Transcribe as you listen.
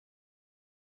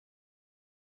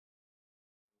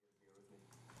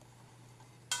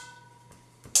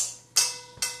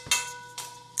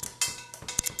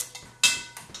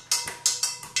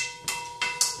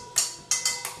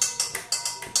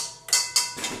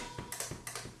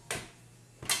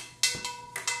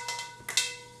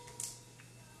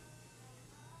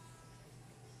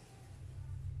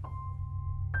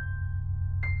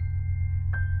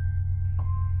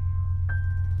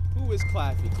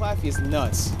Claffy? Claffy is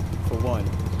nuts, for one.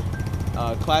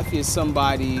 Claffy is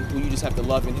somebody who you just have to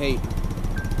love and hate.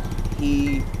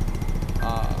 He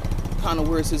kind of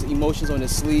wears his emotions on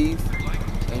his sleeve,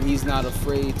 and he's not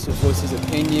afraid to voice his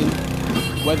opinion,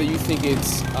 whether you think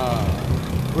it's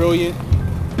brilliant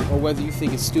or whether you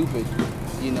think it's stupid.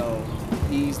 You know,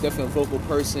 he's definitely a vocal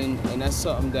person, and that's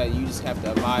something that you just have to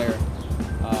admire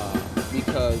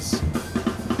because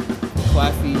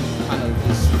Claffy kind of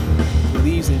just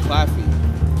believes in Claffy,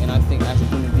 and I think as a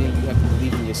human being, you have to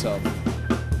believe in yourself.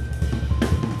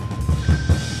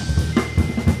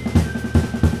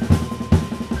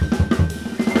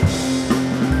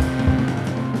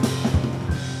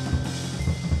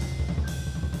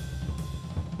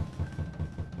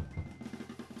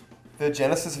 The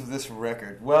genesis of this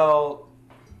record, well,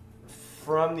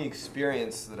 from the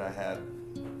experience that I had,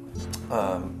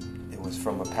 it was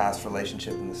from a past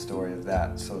relationship and the story of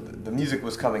that. So the music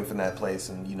was coming from that place,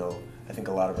 and you know, I think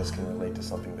a lot of us can relate to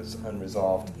something that's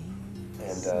unresolved,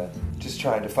 and just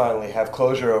trying to finally have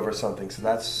closure over something. So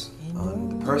that's on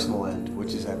the personal end,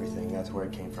 which is everything. That's where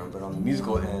it came from. But on the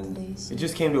musical end, it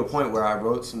just came to a point where I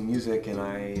wrote some music, and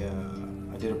I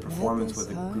did a performance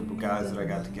with a group of guys that I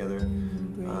got together,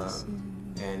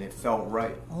 and it felt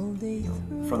right. You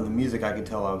know, from the music I could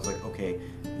tell I was like, okay,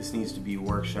 this needs to be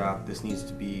workshopped, this needs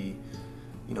to be,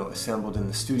 you know, assembled in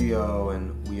the studio,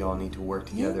 and we all need to work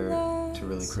together to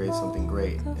really create something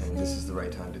great, and this is the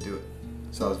right time to do it.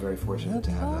 So I was very fortunate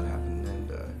to have that happen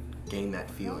and gain that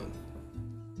feeling.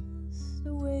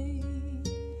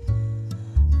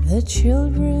 The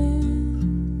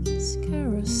children's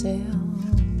carousel,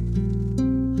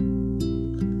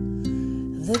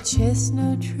 the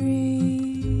chestnut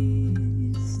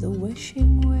trees, the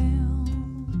wishing well.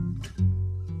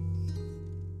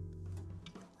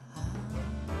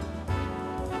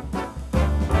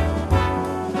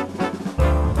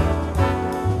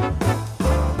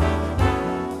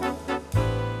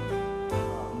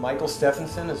 Michael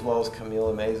Stephenson, as well as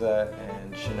Camila Meza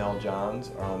and Chanel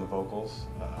Johns, are on the vocals.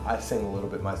 I sing a little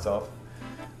bit myself,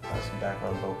 some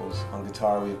background vocals. On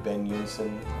guitar we have Ben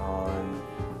Yunson. On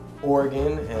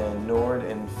organ and Nord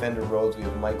and Fender Rhodes we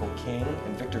have Michael King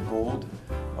and Victor Gould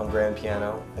on grand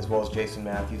piano, as well as Jason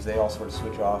Matthews. They all sort of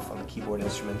switch off on the keyboard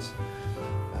instruments.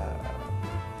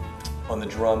 On the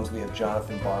drums we have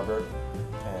Jonathan Barber,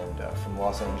 and from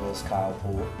Los Angeles, Kyle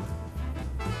Poole.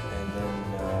 And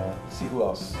then, let's see who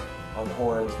else. On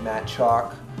horns, Matt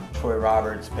Chalk, Troy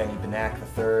Roberts, Benny Benack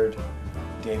III,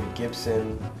 David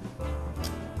Gibson,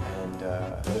 and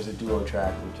there's a duo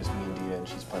track with just me and Dita, and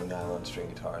she's playing nylon string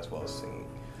guitar as well as singing.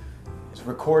 It's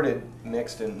recorded,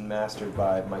 mixed, and mastered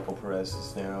by Michael Perez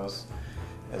Cisneros,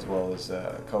 as well as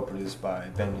co-produced by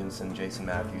Ben Yunson, Jason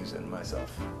Matthews, and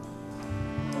myself.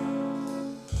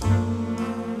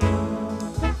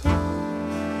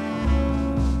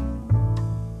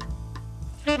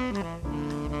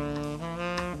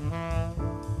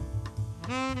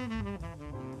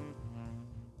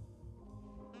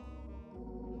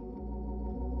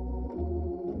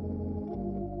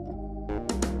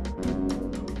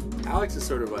 Alex is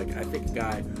sort of like, I think, a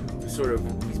guy who sort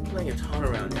of, he's playing a ton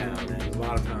around town, and a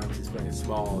lot of times he's playing at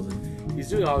smalls, and he's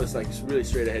doing all this like really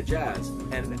straight ahead jazz,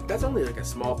 and that's only like a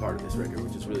small part of this record,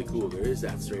 which is really cool. There is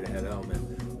that straight ahead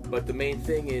element, but the main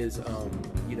thing is,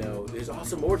 you know, there's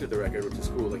also more to the record, which is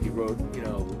cool. Like he wrote, you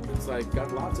know, it's like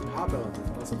got lots of pop elements,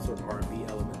 lots of sort of R&B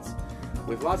elements,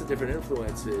 with lots of different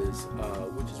influences,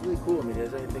 which is really cool. I mean,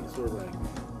 there's anything sort of like,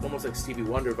 almost like Stevie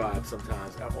Wonder vibe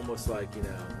sometimes, almost like, you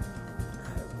know,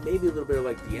 maybe a little bit of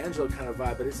like D'Angelo kind of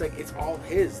vibe, but it's like, it's all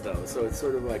his though, so it's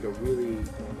sort of like a really,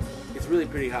 it's really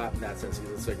pretty hot in that sense,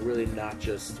 because it's like really not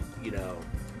just, you know,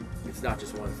 it's not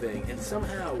just one thing, and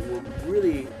somehow we're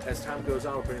really, as time goes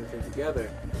on, we're putting the thing together,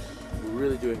 we're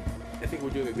really doing, I think we're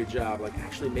doing a good job, like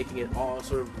actually making it all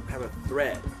sort of have a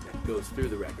thread that goes through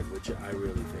the record, which I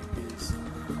really think is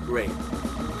great.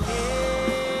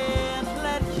 Can't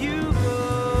let you go.